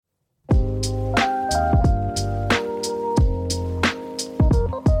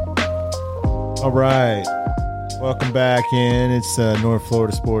All right. Welcome back in. It's North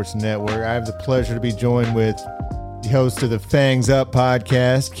Florida Sports Network. I have the pleasure to be joined with the host of the Fangs Up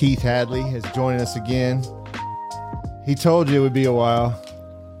podcast, Keith Hadley, has joined us again. He told you it would be a while.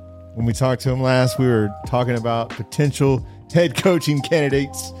 When we talked to him last, we were talking about potential head coaching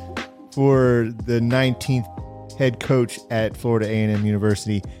candidates for the 19th head coach at Florida A&M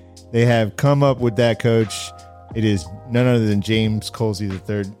University. They have come up with that coach. It is none other than James Colsey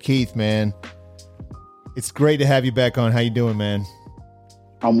III. Keith, man, it's great to have you back on. How you doing, man?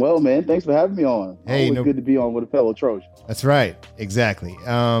 I'm well, man. Thanks for having me on. Hey, always good to be on with a fellow Trojan. That's right. Exactly.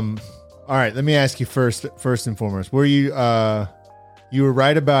 All right. Let me ask you first and foremost, were you you were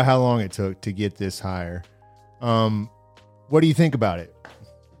right about how long it took to get this hire. What do you think about it?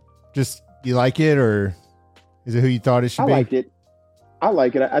 Just, you like it, or is it who you thought it should be? I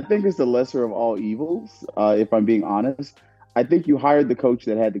like it. I think it's the lesser of all evils, if I'm being honest. I think you hired the coach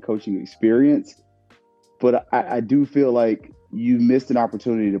that had the coaching experience, but I do feel like you missed an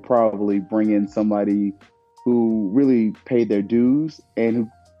opportunity to probably bring in somebody who really paid their dues and who,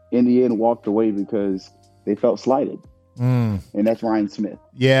 in the end, walked away because they felt slighted. And that's Ryan Smith.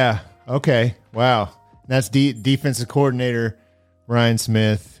 Yeah. Okay. Wow. That's defensive coordinator Ryan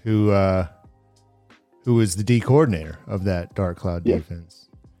Smith, who was the D coordinator of that Dark Cloud defense.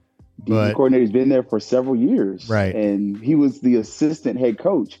 D coordinator's been there for several years. Right. And he was the assistant head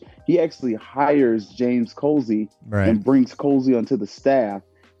coach. He actually hires James Colsey and brings Colsey onto the staff.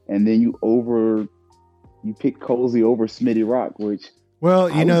 And then you pick Colsey over Smitty Rock, which,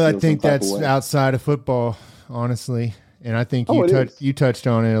 well, I think that's outside of football, honestly. And I think you touched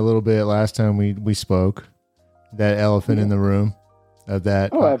on it a little bit last time we spoke, that elephant in the room of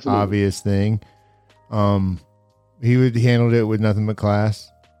that obvious thing. He handled it with nothing but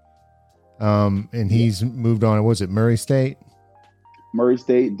class. And he's moved on. Was it Murray State? Murray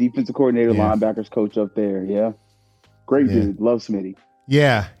State, defensive coordinator, linebackers coach up there. Yeah. Great dude. Love Smitty.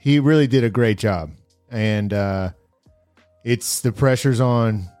 Yeah, he really did a great job. And it's the pressure's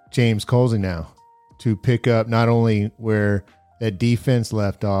on James Colsey now to pick up not only where that defense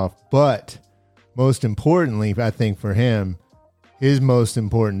left off, but most importantly, I think for him, his most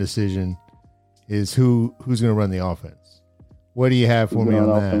important decision is who's going to run the offense. What do you have for me on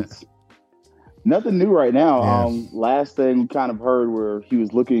that? Nothing new right now. Yeah. Last thing we kind of heard where he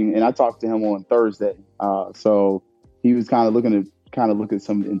was looking, and I talked to him on Thursday. So he was kind of looking at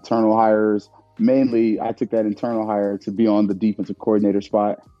some internal hires. Mainly, I took that internal hire to be on the defensive coordinator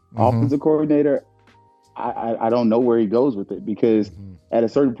spot. Offensive coordinator, I don't know where he goes with it, because at a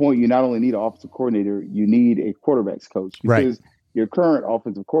certain point, you not only need an offensive coordinator, you need a quarterbacks coach, because your current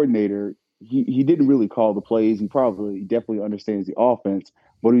offensive coordinator, he didn't really call the plays. He definitely understands the offense,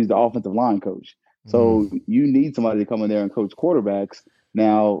 but he's the offensive line coach. So you need somebody to come in there and coach quarterbacks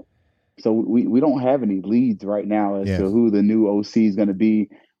now. So we don't have any leads right now as to who the new OC is going to be.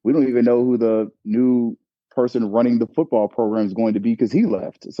 We don't even know who the new person running the football program is going to be, because he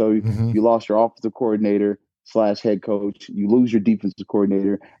left. So you lost your offensive coordinator / head coach. You lose your defensive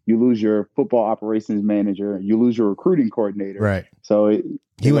coordinator. You lose your football operations manager. You lose your recruiting coordinator. Right. So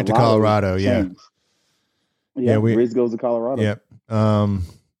he went to Colorado. Riz goes to Colorado. Yep.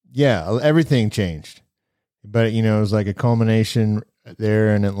 Everything changed, but it was like a culmination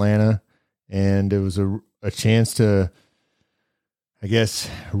there in Atlanta, and it was a chance to, I guess,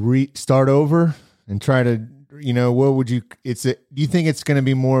 start over and try to, what would you? Do you think it's going to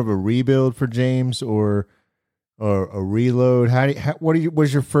be more of a rebuild for James or a reload? What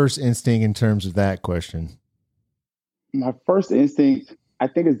was your first instinct in terms of that question? My first instinct, I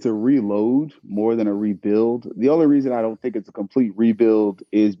think it's a reload more than a rebuild. The only reason I don't think it's a complete rebuild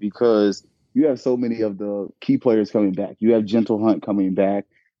is because you have so many of the key players coming back. You have Gentle Hunt coming back.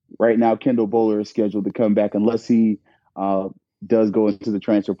 Right now, Kendall Bowler is scheduled to come back unless he does go into the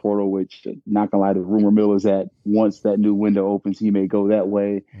transfer portal, which, not gonna lie, the rumor mill is that once that new window opens, he may go that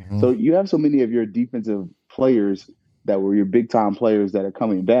way. So you have so many of your defensive players that were your big time players that are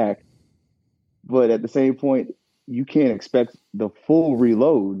coming back. But at the same point, you can't expect the full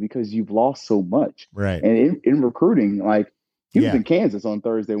reload because you've lost so much. Right. And in recruiting, like, he was in Kansas on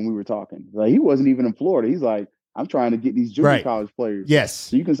Thursday when we were talking. Like, he wasn't even in Florida. He's like, I'm trying to get these junior college players. Yes.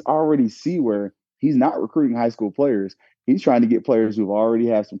 So you can already see where he's not recruiting high school players. He's trying to get players who've already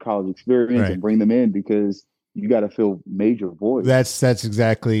had some college experience and bring them in, because you got to fill major voids. That's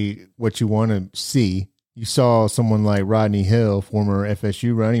exactly what you want to see. You saw someone like Rodney Hill, former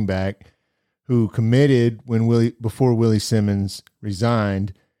FSU running back, who committed before Willie Simmons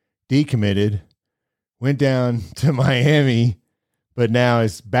resigned, decommitted, went down to Miami, but now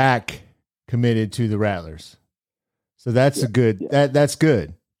is back committed to the Rattlers. So that's that's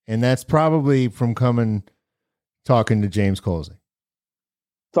good. And that's probably from talking to James Colsey.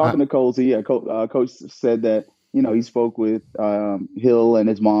 Talking to Colsey, yeah, Coach said that he spoke with Hill and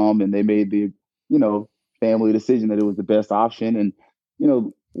his mom, and they made the family decision that it was the best option. And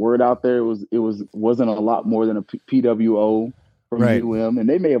word out there wasn't a lot more than a PWO from Right. and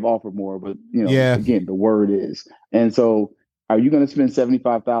they may have offered more, but Yeah. again, the word is. And so, are you going to spend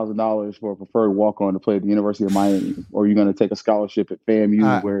 $75,000 for a preferred walk-on to play at the University of Miami, or are you going to take a scholarship at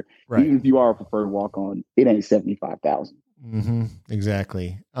FAMU where right. even if you are a preferred walk-on, it ain't 75,000. Mm-hmm.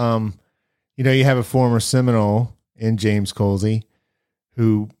 Exactly. You have a former Seminole in James Colsey,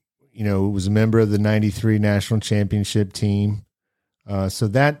 who was a member of the '93 national championship team. So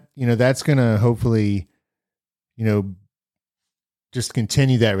that that's going to hopefully just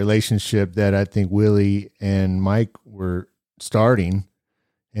continue that relationship that I think Willie and Mike were starting.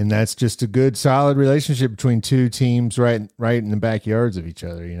 And that's just a good, solid relationship between two teams right in the backyards of each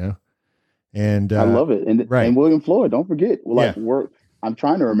other, And I love it. And right. And William Floyd, don't forget, I'm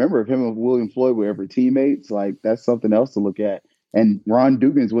trying to remember if him and William Floyd were ever teammates. Like, that's something else to look at. And Ron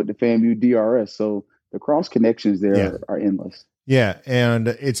Dugan's with the FAMU DRS, so the cross connections there are endless. Yeah, and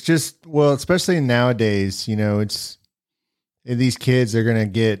it's just, especially nowadays, it's these kids are gonna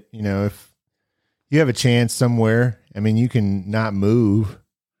get, if you have a chance somewhere, I mean, you can not move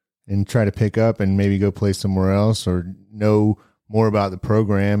and try to pick up and maybe go play somewhere else, or know more about the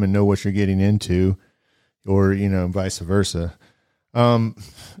program and know what you're getting into, or vice versa. So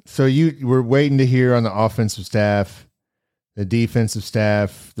we're waiting to hear on the offensive staff, the defensive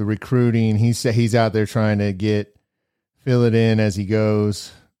staff, the recruiting. He's out there trying to fill it in as he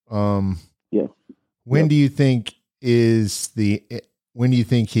goes. When do you think when do you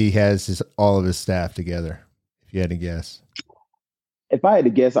think he has all of his staff together? If you had to guess. If I had to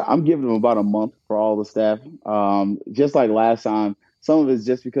guess, I'm giving him about a month for all the staff. Just like last time, some of it's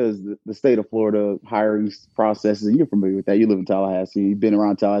just because the state of Florida hiring processes, and you're familiar with that. You live in Tallahassee. You've been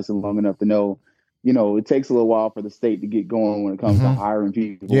around Tallahassee long enough to know, it takes a little while for the state to get going when it comes to hiring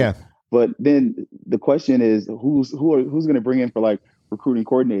people. Yeah. But then the question is, who's going to bring in for like recruiting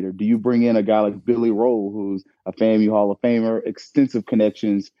coordinator? Do you bring in a guy like Billy Roll, who's a FAMU Hall of Famer, extensive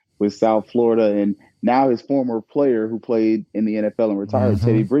connections with South Florida, and now his former player who played in the NFL and retired,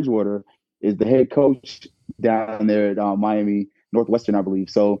 Teddy Bridgewater, is the head coach down there at Miami Northwestern, I believe.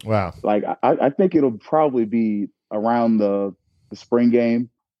 So, wow, like I think it'll probably be around the spring game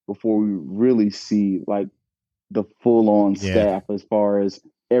before we really see like the full-on staff as far as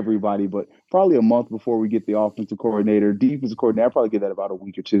everybody, but probably a month before we get the offensive coordinator, defensive coordinator. I'll probably get that about a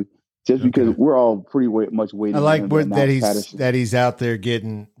week or two, just because we're all pretty much waiting. I like that he's out there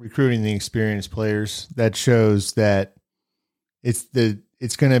recruiting the experienced players. That shows that it's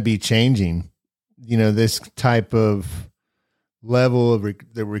going to be changing. This type of level of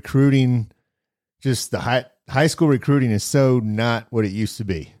the recruiting, just the high school recruiting is so not what it used to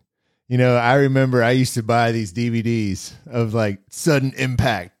be. I remember I used to buy these DVDs of like Sudden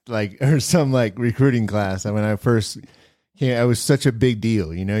Impact, or some like recruiting class. When I first came, it was such a big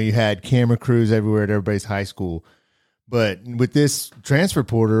deal. You had camera crews everywhere at everybody's high school. But with this transfer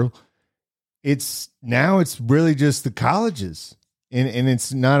portal, it's really just the colleges. And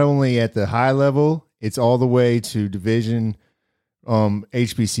it's not only at the high level, it's all the way to division,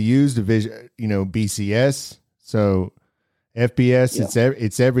 HBCUs, division, BCS. So FBS,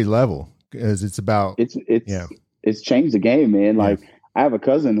 it's every level, because it's about it's changed the game, man. Like, I have a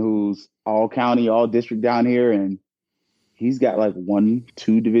cousin who's all county, all district down here, and he's got like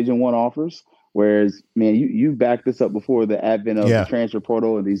 1-2 Division I offers. Whereas, man, you backed this up before the advent of the transfer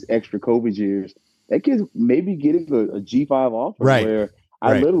portal and these extra COVID years. That kid's maybe getting a G5 offer. Right. Where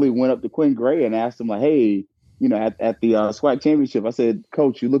I literally went up to Quinn Gray and asked him, like, hey, at the SWAC championship, I said,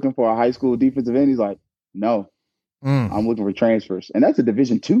 Coach, you looking for a high school defensive end? He's like, no. I'm looking for transfers, and that's a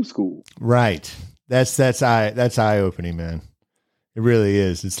Division II school. Right. That's eye opening, man. It really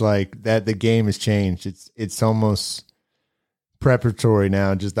is. It's like that. The game has changed. It's almost preparatory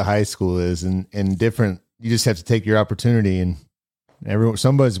now. Just the high school is, and different. You just have to take your opportunity, and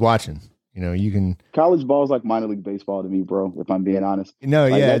somebody's watching. You can. College ball is like minor league baseball to me, bro. If I'm being honest. No,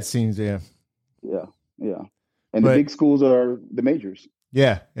 like it seems, yeah. And the big schools are the majors.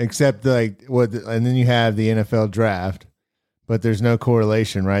 Yeah, except and then you have the NFL draft, but there's no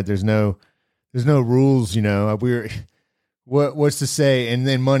correlation, right? There's no rules, what's to say, and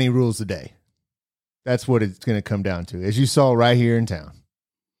then money rules the day. That's what it's going to come down to, as you saw right here in town.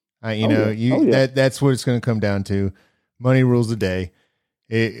 That's what it's going to come down to. Money rules the day.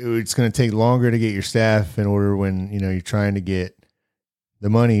 It's going to take longer to get your staff in order when you're trying to get the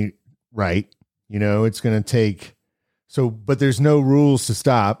money right. It's going to take So, but there's no rules to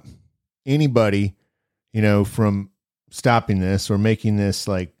stop anybody, from stopping this or making this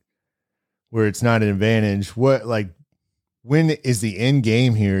like where it's not an advantage. When is the end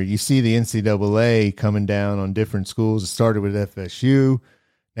game here? You see the NCAA coming down on different schools. It started with FSU.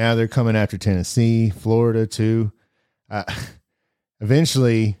 Now they're coming after Tennessee, Florida too.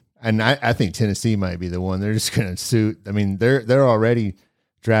 Eventually, and I think Tennessee might be the one. They're just going to sue. I mean, they're already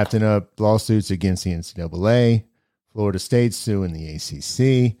drafting up lawsuits against the NCAA. Florida State's suing the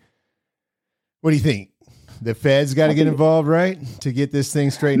ACC. What do you think? The Fed's got to get involved, right, to get this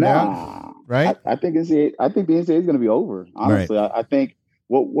thing straightened out, right? I think the NCAA is going to be over. Honestly, right. I think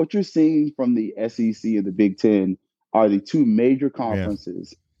what you're seeing from the SEC and the Big Ten are the two major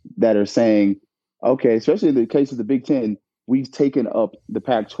conferences that are saying, okay, especially in the case of the Big Ten, we've taken up the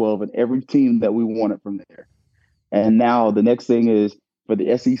Pac-12 and every team that we wanted from there. And now the next thing is for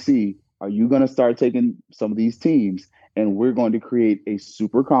the SEC, are you going to start taking some of these teams and we're going to create a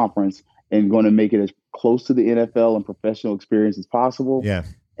super conference and going to make it as close to the NFL and professional experience as possible? Yeah.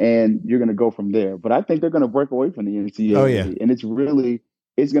 And you're going to go from there. But I think they're going to break away from the NCAA. Oh, yeah. And it's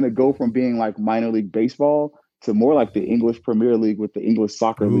going to go from being like minor league baseball to more like the English Premier League with the English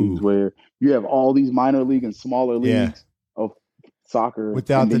soccer leagues, where you have all these minor league and smaller leagues of soccer.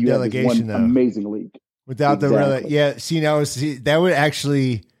 Without the delegation, though. Amazing league. Without that would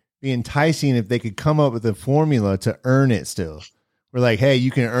actually be enticing if they could come up with a formula to earn it still. We're like, hey, you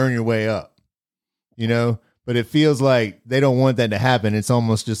can earn your way up, but it feels like they don't want that to happen. It's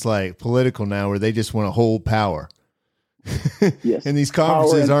almost just like political now where they just want to hold power. Yes. And these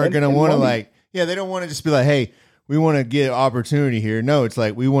conferences aren't going to want to they don't want to just be like, hey, we want to get opportunity here. No, it's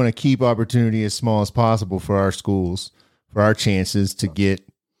like we want to keep opportunity as small as possible for our schools, for our chances to get,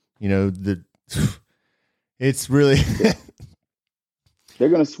 it's really they're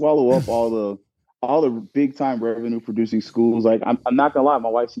going to swallow up all the big time revenue producing schools. Like I'm not gonna lie, my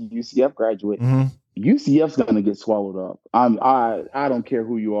wife's a UCF graduate. Mm-hmm. UCF's going to get swallowed up. I don't care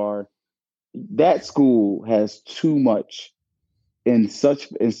who you are. That school has too much in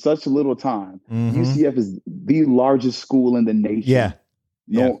such little time. Mm-hmm. UCF is the largest school in the nation. Yeah.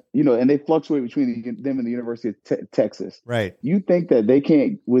 And they fluctuate between them and the University of Texas. Right. You think that they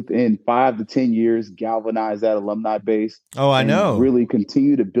can't, within 5 to 10 years, galvanize that alumni base? Oh, I know. Really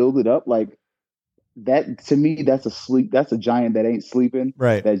continue to build it up. Like that, to me, that's a giant that ain't sleeping.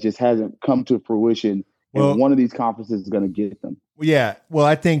 Right. That just hasn't come to fruition. And one of these conferences is going to get them. Yeah. Well,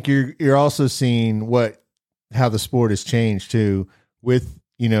 I think you're also seeing how the sport has changed too, with,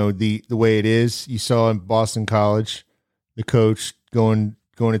 the way it is. You saw in Boston College, the coach going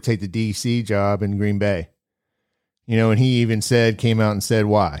to take the DC job in Green Bay, and he even came out and said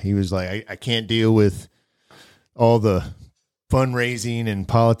why. He was like, I can't deal with all the fundraising and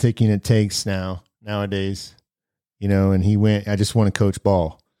politicking it takes nowadays, and he went, I just want to coach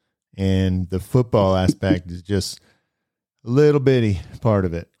ball. And the football aspect is just a little bitty part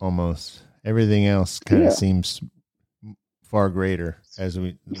of it. Almost everything else kind of seems far greater as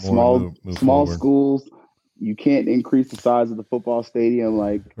we move small forward. Schools. You can't increase the size of the football stadium.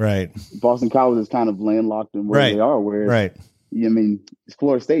 Like Boston College is kind of landlocked in where they are. Whereas, it's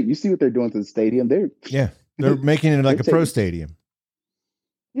Florida State. You see what they're doing to the stadium. They're making it like a pro stadium.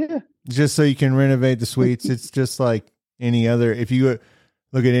 Yeah. Just so you can renovate the suites. It's just like any other. If you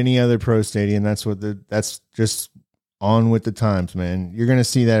look at any other pro stadium, that's just on with the times, man. You're going to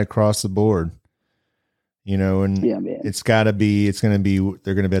see that across the board. And it's going to be,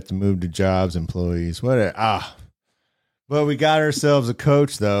 they're going to have to move to jobs, employees, but we got ourselves a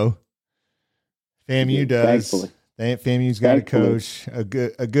coach though. FAMU does. FAMU's got a coach, a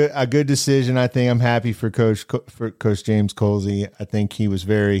good decision. I think I'm happy for Coach James Colsey. I think he was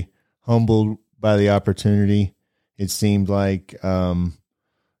very humbled by the opportunity. It seemed like, I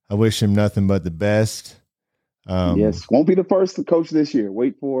wish him nothing but the best. Yes. Won't be the first coach this year.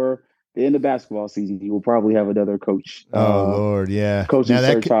 Wait for the end of basketball season. He will probably have another coach. Lord. Yeah. Coaching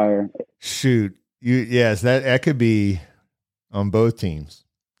search hire. Shoot. That could be on both teams.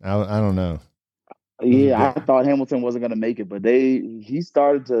 I don't know. Yeah. I thought Hamilton wasn't going to make it, but he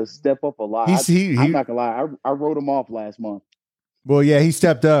started to step up a lot. I'm not going to lie. I wrote him off last month. Well, yeah, he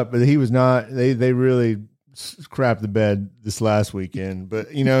stepped up, but he was not, they really crapped the bed this last weekend, but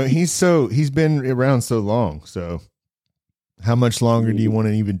he's been around so long. So how much longer do you want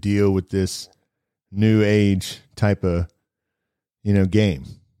to even deal with this new age type of, game?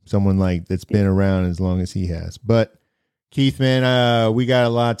 Someone like that's been around as long as he has. But Keith, man, we got a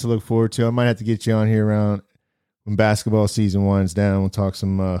lot to look forward to. I might have to get you on here around when basketball season winds down. We'll talk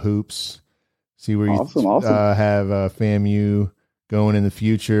some hoops, see where you have FAMU going in the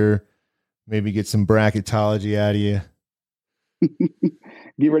future. Maybe get some bracketology out of you.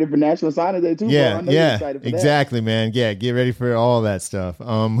 Get ready for National Signing Day too, bro. Yeah, I know you're yeah, excited for exactly, man. Yeah, get ready for all that stuff.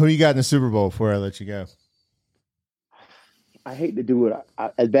 Who you got in the Super Bowl before I let you go? I hate to do it.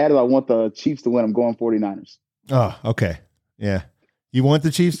 As bad as I want the Chiefs to win, I'm going 49ers. Oh, okay. Yeah. You want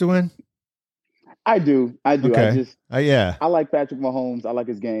the Chiefs to win? I do. I do. Okay. Yeah. I like Patrick Mahomes. I like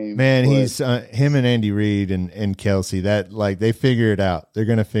his game, Man, but he's him and Andy Reid and Kelsey. That like they figure it out. They're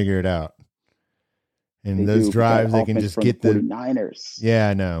gonna figure it out. And those drives, they can just get the 49ers. Yeah,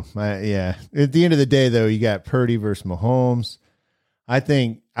 I know. Yeah. At the end of the day, though, you got Purdy versus Mahomes. I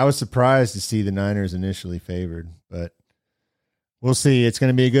think I was surprised to see the Niners initially favored, but we'll see. It's going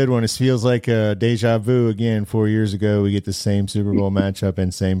to be a good one. It feels like a deja vu again. 4 years ago, we get the same Super Bowl matchup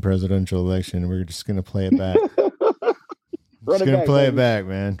and same presidential election. We're just going to play it back. Just going to play it back,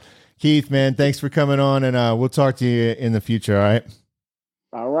 man. Keith, man, thanks for coming on, and we'll talk to you in the future, all right?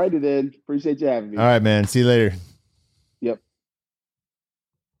 All righty, then. Appreciate you having me. All right, man. See you later. Yep.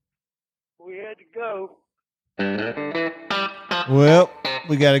 We had to go. Well,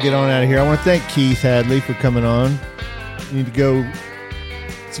 we got to get on out of here. I want to thank Keith Hadley for coming on. You need to go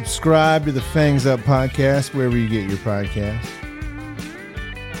subscribe to the Fangs Up podcast, wherever you get your podcast.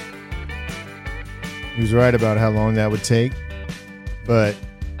 He was right about how long that would take. But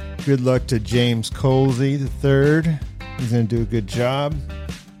good luck to James Colsey III. He's going to do a good job.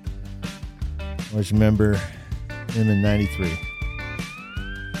 Always remember him in 93.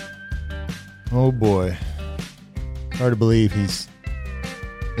 Oh, boy. Hard to believe he's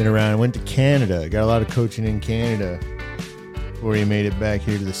been around. Went to Canada. Got a lot of coaching in Canada before he made it back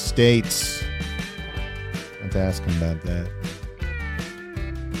here to the States. I have to ask him about that.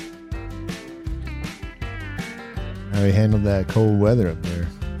 How he handled that cold weather up there.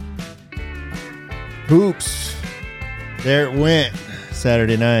 Hoops. There it went.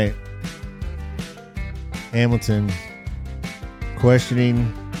 Saturday night. Hamilton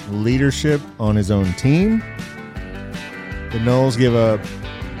questioning leadership on his own team. The Noles give up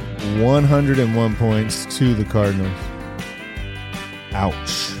 101 points to the Cardinals.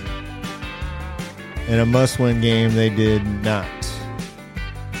 Ouch. In a must-win game, they did not.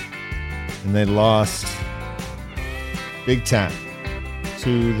 And they lost big time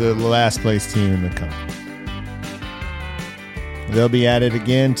to the last place team in the conference. They'll be at it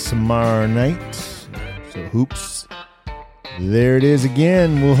again tomorrow night. So hoops. There it is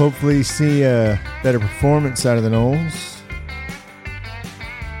again. We'll hopefully see a better performance out of the Noles.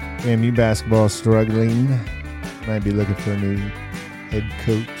 FAMU basketball struggling. Might be looking for a new head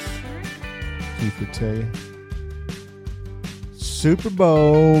coach. Keith would tell you. Super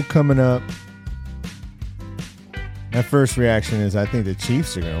Bowl coming up. My first reaction is I think the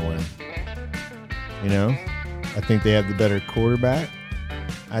Chiefs are going to win. You know? I think they have the better quarterback.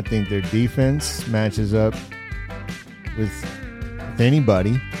 I think their defense matches up with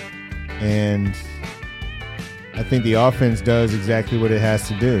anybody. And I think the offense does exactly what it has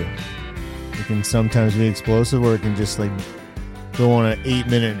to do. It can sometimes be explosive, or it can just like go on an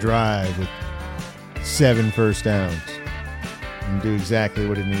 8-minute drive with 7 first downs and do exactly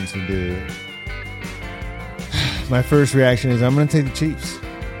what it needs to do. My first reaction is I'm going to take the Chiefs.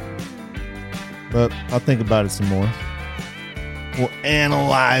 But I'll think about it some more. We'll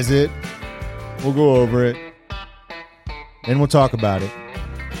analyze it. We'll go over it. And we'll talk about it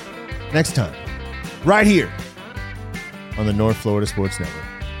next time. Right here on the North Florida Sports Network.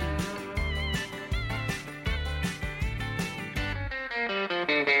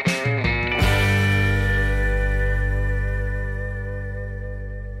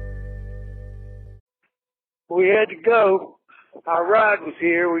 We had to go. Our ride was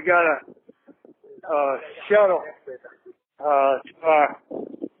here. We got a shuttle to our